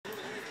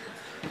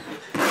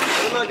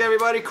Good luck,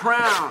 everybody.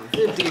 Crown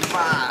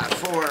 55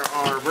 for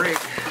our break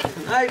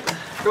tonight.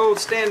 Gold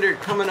standard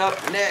coming up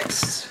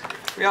next.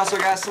 We also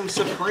got some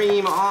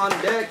Supreme on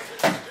deck.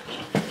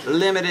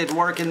 Limited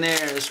working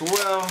there as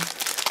well.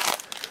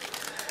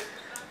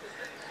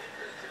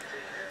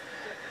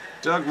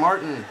 Doug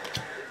Martin.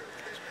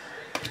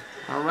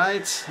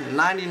 Alright,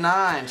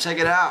 99. Check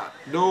it out.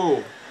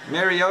 Dual.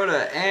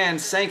 Mariota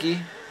and Sankey.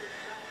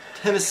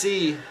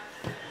 Tennessee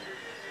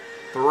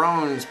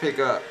Thrones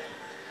pickup.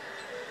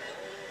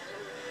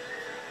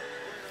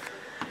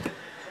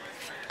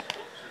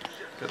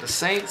 Got the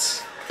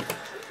Saints.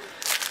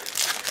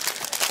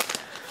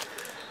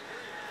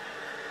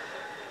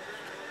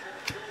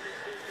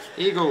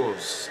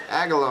 Eagles,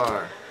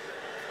 Aguilar.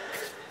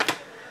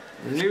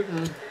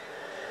 Newton.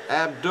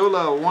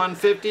 Abdullah,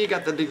 150.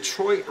 Got the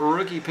Detroit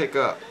rookie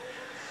pickup.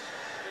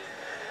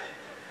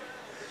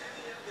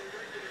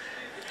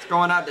 It's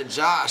going out to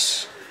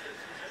Josh.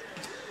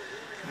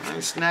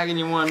 Nice snagging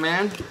you one,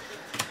 man.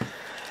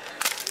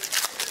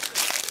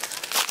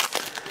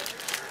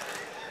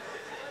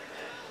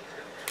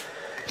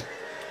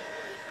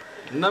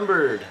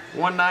 Numbered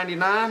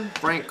 199,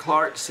 Frank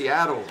Clark,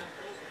 Seattle.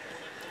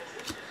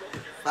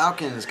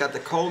 Falcons got the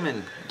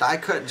Coleman die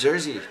cut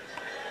jersey.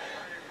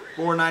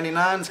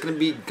 499 is going to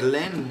be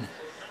Glenn.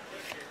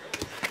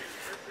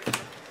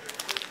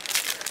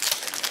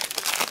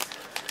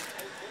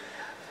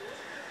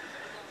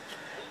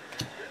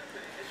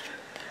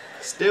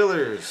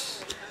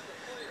 Steelers.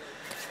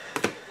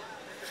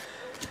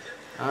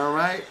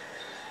 Alright.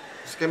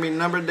 It's going to be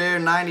numbered there,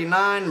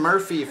 99.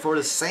 Murphy for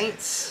the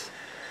Saints.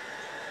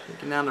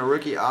 Taking down the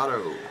rookie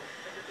auto.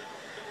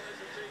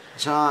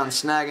 John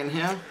snagging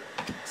him.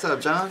 What's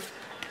up, John?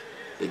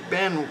 Big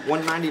Ben,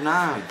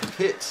 199.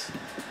 Hits.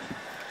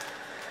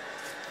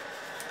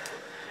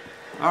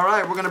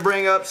 Alright, we're going to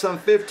bring up some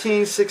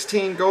 15,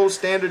 16 gold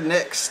standard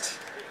next.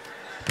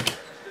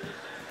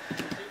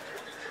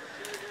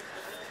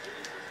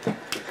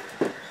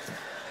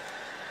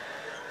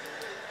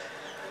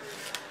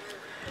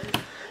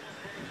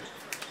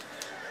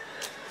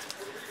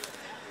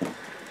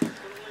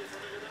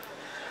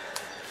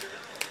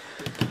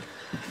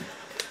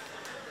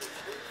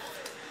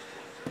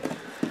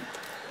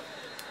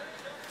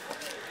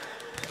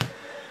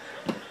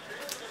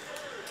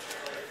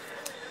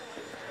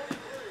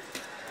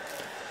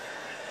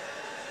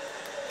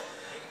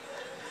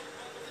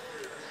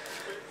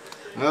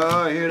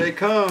 Oh, here they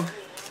come.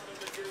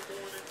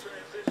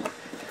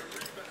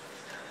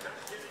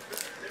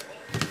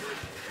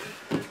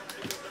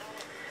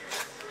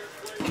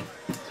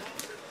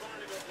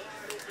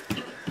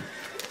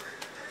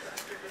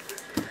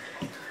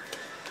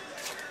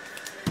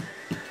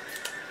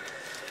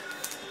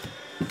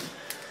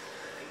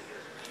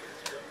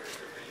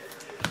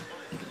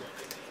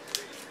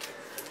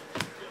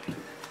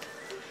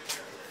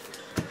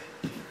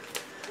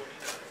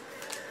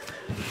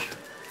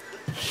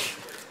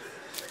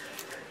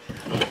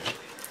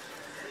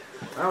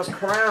 That was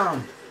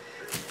Crown.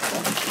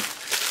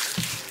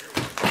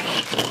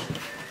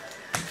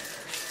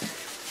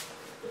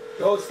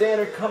 Gold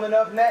standard coming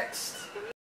up next.